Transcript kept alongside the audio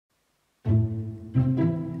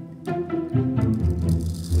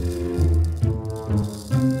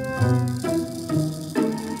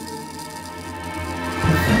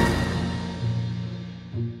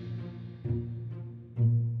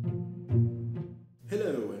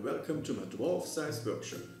welcome to my dwarf-sized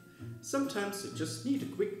workshop. Sometimes you just need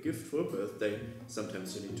a quick gift for a birthday,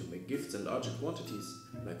 sometimes you need to make gifts in larger quantities,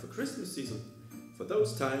 like for Christmas season. For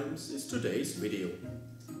those times is today's video.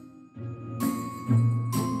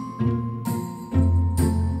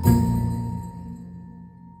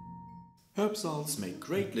 Herb salts make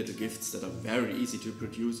great little gifts that are very easy to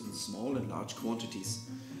produce in small and large quantities.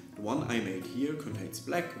 The one I made here contains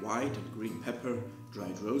black, white and green pepper,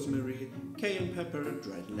 dried rosemary, cayenne pepper,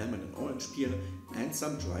 dried lemon and orange peel and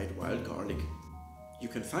some dried wild garlic. You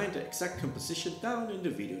can find the exact composition down in the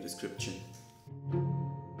video description.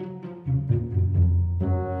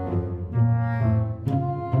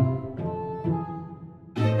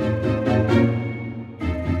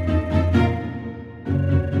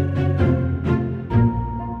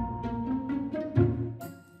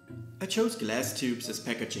 I chose glass tubes as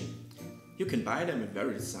packaging. You can buy them in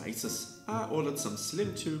various sizes. I ordered some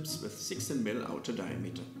slim tubes with 16mm outer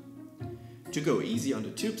diameter. To go easy on the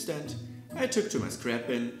tube stand, I took to my scrap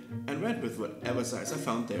bin and went with whatever size I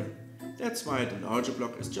found there. That's why the larger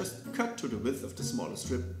block is just cut to the width of the smaller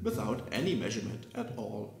strip without any measurement at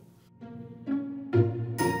all.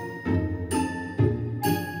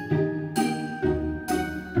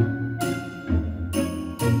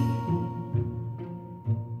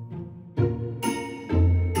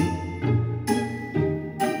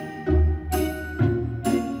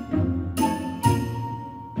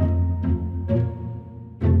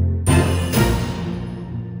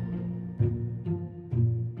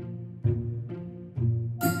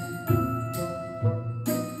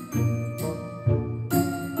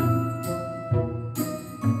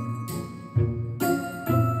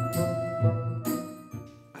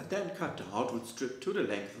 Cut the hardwood strip to the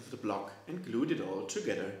length of the block and glued it all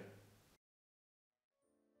together.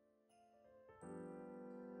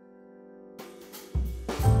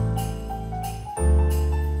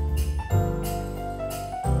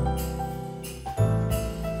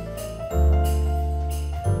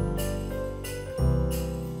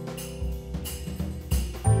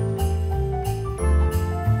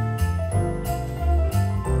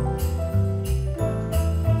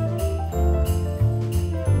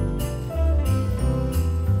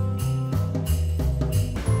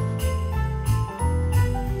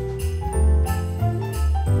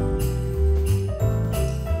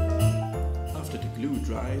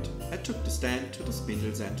 I took the stand to the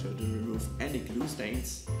spindle center to remove any glue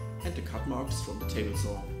stains and the cut marks from the table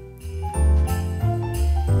saw.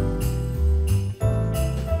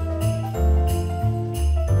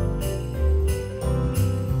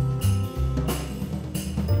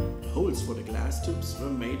 The holes for the glass tubes were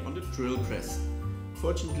made on the drill press.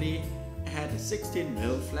 Fortunately, I had a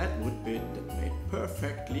 16mm flat wood bit that made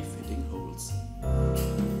perfectly fitting holes.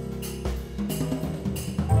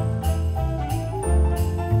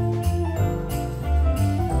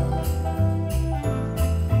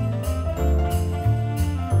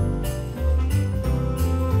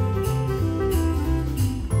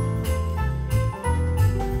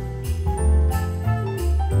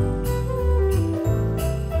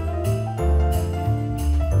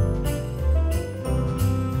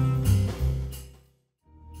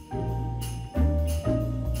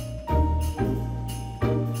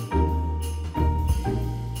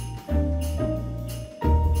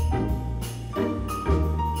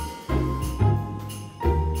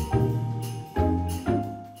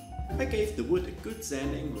 I gave the wood a good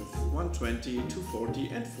sanding with 120, 240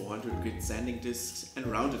 and 400 grit sanding discs and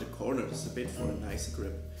rounded the corners a bit for a nicer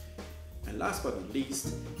grip. And last but not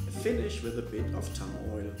least, a finish with a bit of tung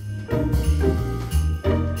oil.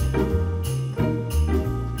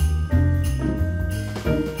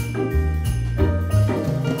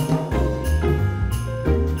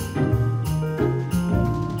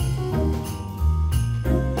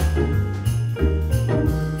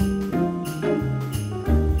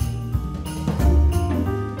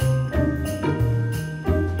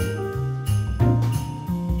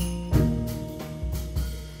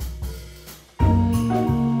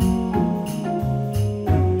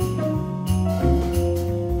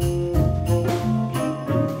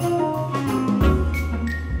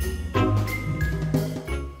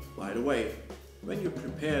 When you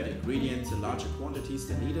prepare the ingredients in larger quantities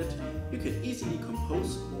than needed, you can easily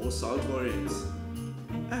compose more salt variants.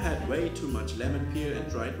 I had way too much lemon peel and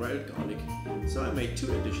dried wild garlic, so I made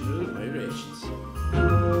 2 additional variations.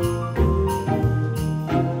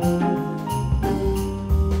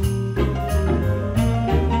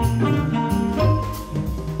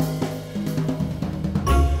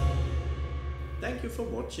 Thank you for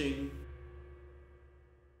watching.